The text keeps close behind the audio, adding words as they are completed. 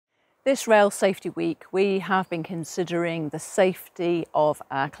This Rail Safety Week, we have been considering the safety of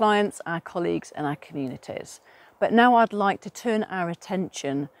our clients, our colleagues and our communities. But now I'd like to turn our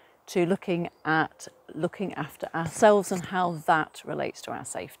attention to looking after ourselves and how that relates to our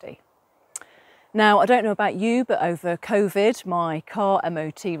safety. Now, I don't know about you, but over COVID, my car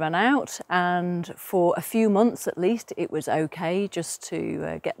MOT ran out, and for a few months at least, it was okay just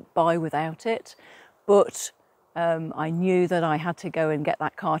to get by without it. But I knew that I had to go and get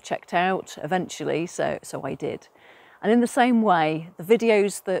that car checked out eventually, so I did. And in the same way, the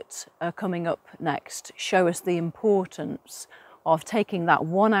videos that are coming up next show us the importance of taking that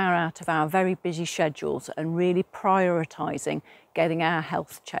 1 hour out of our very busy schedules and really prioritising getting our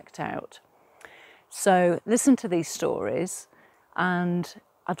health checked out. So listen to these stories, and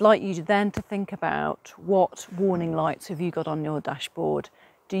I'd like you then to think about what warning lights have you got on your dashboard.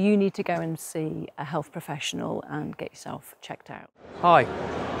 Do you need to go and see a health professional and get yourself checked out? Hi,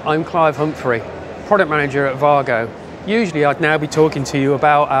 I'm Clive Humphrey, Product Manager at Wago. Usually I'd now be talking to you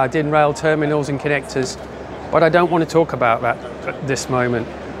about our DIN rail terminals and connectors, but I don't want to talk about that at this moment.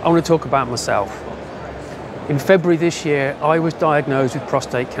 I want to talk about myself. In February this year, I was diagnosed with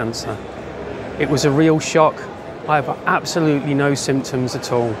prostate cancer. It was a real shock. I have absolutely no symptoms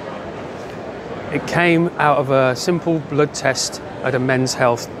at all. It came out of a simple blood test at a men's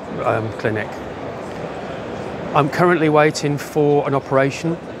health clinic. I'm currently waiting for an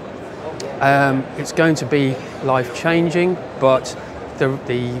operation. It's going to be life-changing, but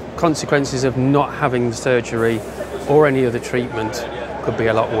the consequences of not having the surgery or any other treatment could be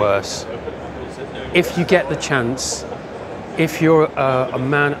a lot worse. If you get the chance, if you're a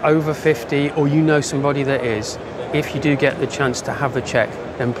man over 50 or you know somebody that is, if you do get the chance to have a check,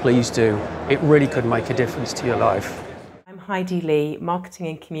 then please do. It really could make a difference to your life. I'm Heidi Lee, Marketing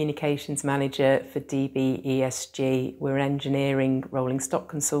and Communications Manager for DB ESG. We're an engineering rolling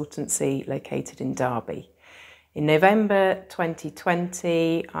stock consultancy located in Derby. In November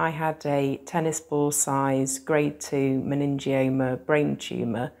 2020, I had a tennis ball size grade 2 meningioma brain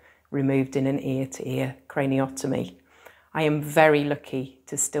tumour removed in an ear-to-ear craniotomy. I am very lucky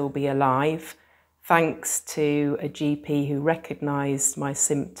to still be alive, thanks to a GP who recognised my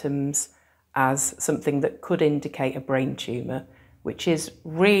symptoms as something that could indicate a brain tumour, which is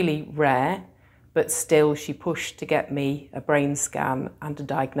really rare, but still she pushed to get me a brain scan and a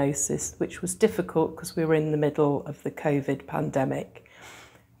diagnosis, which was difficult because we were in the middle of the COVID pandemic.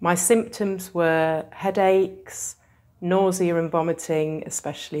 My symptoms were headaches, nausea and vomiting,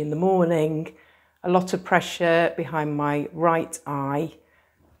 especially in the morning, a lot of pressure behind my right eye,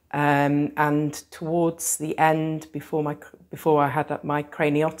 and towards the end, before I had my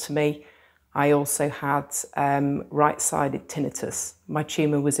craniotomy, I also had right-sided tinnitus. My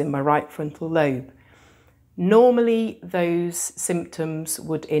tumour was in my right frontal lobe. Normally, those symptoms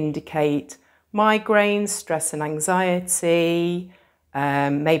would indicate migraines, stress and anxiety,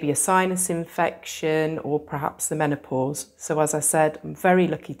 maybe a sinus infection, or perhaps the menopause. So as I said, I'm very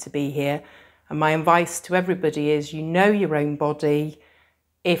lucky to be here. And my advice to everybody is, you know your own body.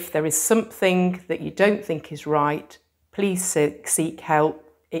 If there is something that you don't think is right, please seek help.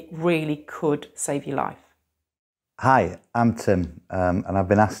 It really could save your life. Hi, I'm Tim, and I've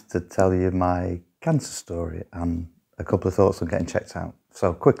been asked to tell you my cancer story and a couple of thoughts on getting checked out.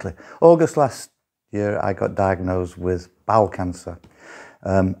 So quickly, August last year I got diagnosed with bowel cancer,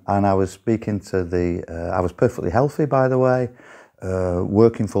 and I was speaking to I was perfectly healthy, by the way,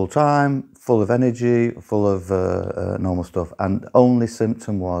 working full time, full of energy, full of normal stuff, and only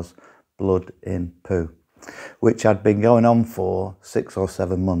symptom was blood in poo, which had been going on for 6 or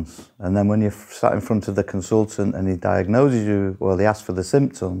 7 months. And then when you're sat in front of the consultant and he diagnoses you, well, they ask for the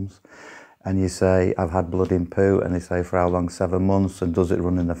symptoms, and you say, I've had blood in poo, and they say, for how long? 7 months, and does it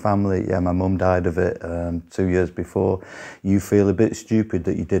run in the family? Yeah, my mum died of it 2 years before. You feel a bit stupid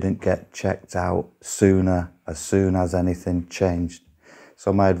that you didn't get checked out sooner, as soon as anything changed.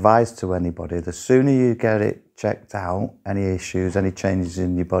 So my advice to anybody, the sooner you get it checked out, any issues, any changes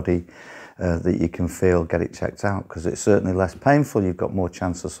in your body that you can feel, get it checked out, because it's certainly less painful, you've got more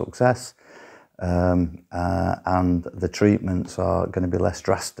chance of success, and the treatments are going to be less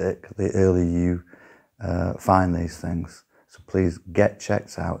drastic the earlier you find these things. So please get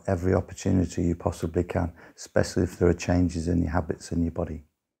checked out every opportunity you possibly can, especially if there are changes in your habits in your body.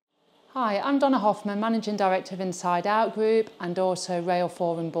 Hi, I'm Donna Hoffman, Managing Director of Inside Out Group and also Rail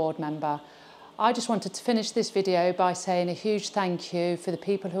Forum Board Member. I just wanted to finish this video by saying a huge thank you for the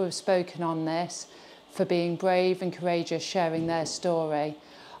people who have spoken on this, for being brave and courageous, sharing their story.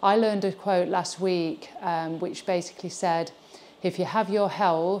 I learned a quote last week which basically said, if you have your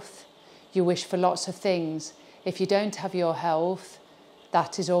health, you wish for lots of things. If you don't have your health,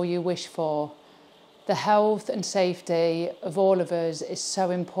 that is all you wish for. The health and safety of all of us is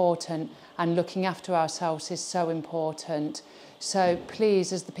so important, and looking after ourselves is so important. So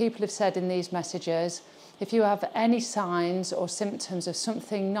please, as the people have said in these messages, if you have any signs or symptoms of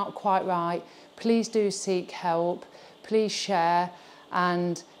something not quite right, please do seek help, please share,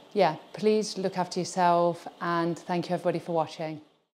 and yeah, please look after yourself, and thank you everybody for watching.